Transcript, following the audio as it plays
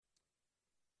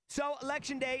So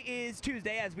Election Day is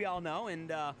Tuesday, as we all know,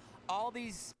 and all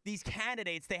these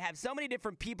candidates, they have so many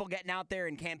different people getting out there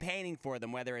and campaigning for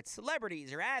them, whether it's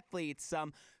celebrities or athletes,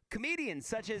 comedians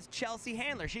such as Chelsea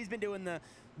Handler. She's been doing the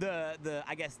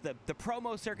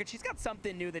promo circuit. She's got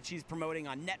something new that she's promoting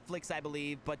on Netflix, I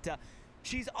believe, but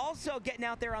she's also getting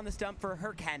out there on the stump for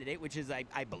her candidate, which is,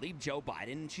 I believe, Joe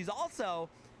Biden. She's also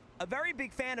a very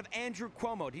big fan of Andrew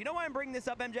Cuomo. Do you know why I'm bringing this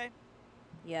up, MJ?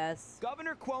 Yes.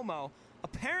 Governor Cuomo,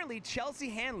 apparently Chelsea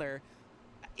Handler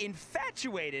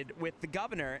infatuated with the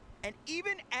governor and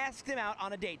even asked him out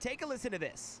on a date. Take a listen to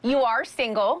this. You are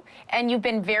single, and you've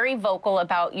been very vocal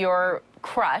about your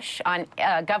crush on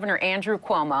Governor Andrew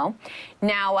Cuomo.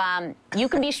 Now, you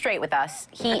can be straight with us.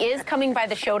 He is coming by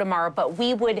the show tomorrow, but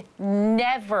we would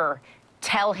never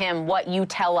tell him what you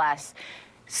tell us.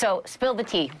 So spill the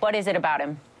tea. What is it about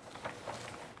him?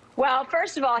 Well,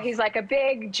 first of all, he's like a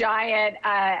big, giant,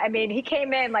 he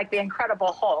came in like the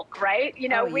Incredible Hulk, right?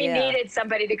 We needed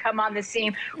somebody to come on the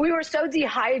scene. We were so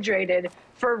dehydrated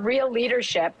for real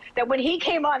leadership that when he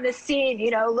came on the scene,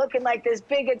 looking like this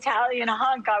big Italian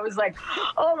hunk, I was like,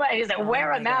 oh my, he's like,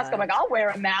 wear a mask. God. I'm like, I'll wear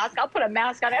a mask. I'll put a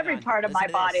mask on every part of my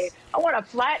body. I want to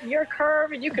flatten your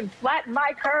curve and you can flatten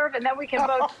my curve and then we can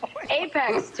both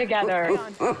apex together.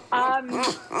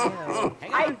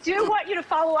 I do want you to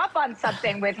follow up on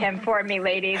something with him for me,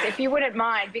 ladies, if you wouldn't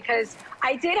mind, because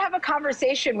I did have a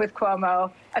conversation with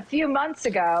Cuomo a few months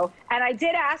ago and I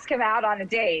did ask him out on a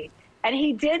date. And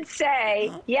he did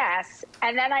say yes,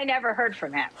 and then I never heard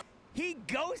from him. He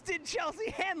ghosted Chelsea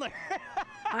Handler.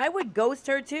 I would ghost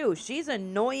her, too. She's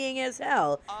annoying as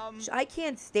hell. I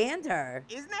can't stand her.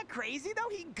 Isn't that crazy,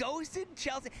 though? He ghosted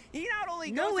Chelsea. He not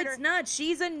only ghosted No, it's her... not.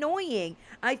 She's annoying.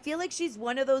 I feel like she's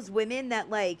one of those women that,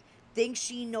 thinks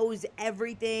she knows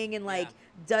everything and,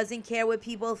 doesn't care what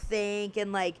people think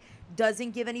and,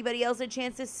 doesn't give anybody else a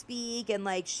chance to speak, and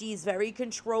she's very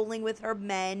controlling with her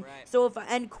men. Right. So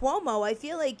and Cuomo, I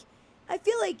feel like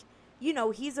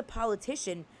he's a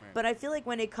politician, right. But I feel like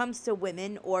when it comes to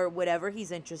women or whatever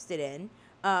he's interested in,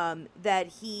 that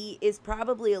he is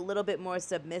probably a little bit more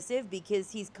submissive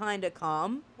because he's kind of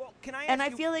calm. Well, can I ask and I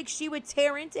feel like she would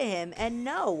tear into him, and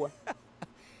no.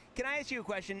 Can I ask you a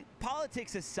question?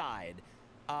 Politics aside.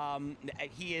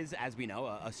 He is, as we know,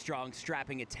 a strong,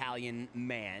 strapping Italian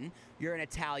man. You're an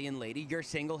Italian lady. You're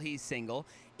single. He's single.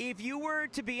 If you were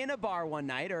to be in a bar one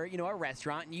night or, a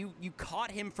restaurant and you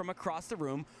caught him from across the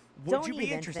room, would you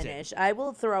be interested? Don't even finish. I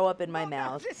will throw up in my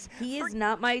mouth. He is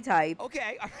not my type.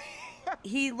 Okay.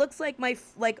 He looks like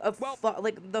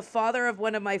the father of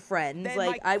one of my friends.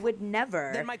 I would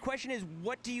never. Then my question is,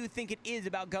 what do you think it is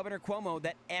about Governor Cuomo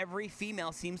that every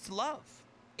female seems to love?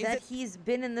 He's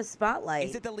been in the spotlight.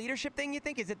 Is it the leadership thing, you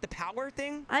think? Is it the power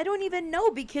thing? I don't even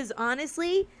know, because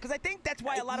honestly... Because I think that's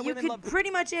why a lot of women love... You could pretty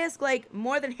much ask,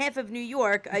 more than half of New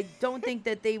York. I don't think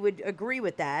that they would agree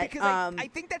with that. Because I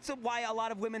think that's why a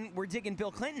lot of women were digging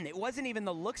Bill Clinton. It wasn't even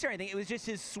the looks or anything. It was just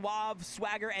his suave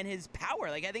swagger and his power.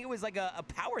 I think it was a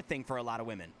power thing for a lot of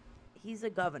women. He's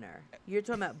a governor. You're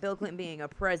talking about Bill Clinton being a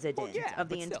president of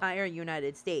the entire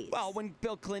United States. Well, when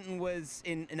Bill Clinton was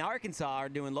in Arkansas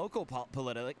doing local I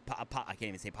can't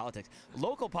even say politics.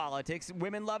 Local politics,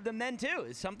 women loved him then too.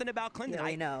 It's something about Clinton. Yeah,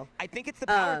 I know. I think it's the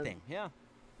power thing. Yeah.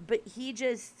 But he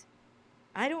just...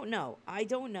 I don't know.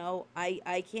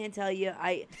 I can't tell you.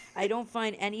 I don't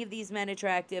find any of these men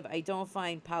attractive. I don't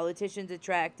find politicians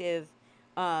attractive.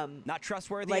 Not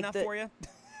trustworthy enough for you?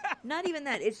 Not even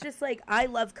that. It's just I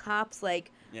love cops.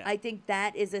 I think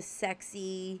that is a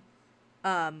sexy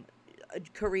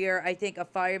career. I think a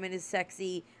fireman is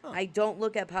sexy. Huh. I don't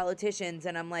look at politicians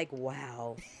and I'm like,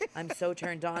 wow, I'm so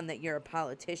turned on that you're a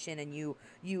politician and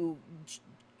you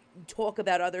talk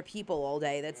about other people all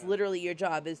day. That's literally your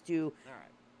job, is to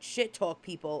shit talk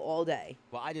people all day.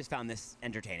 Well, I just found this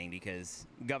entertaining because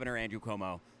Governor Andrew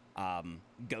Cuomo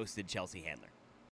ghosted Chelsea Handler.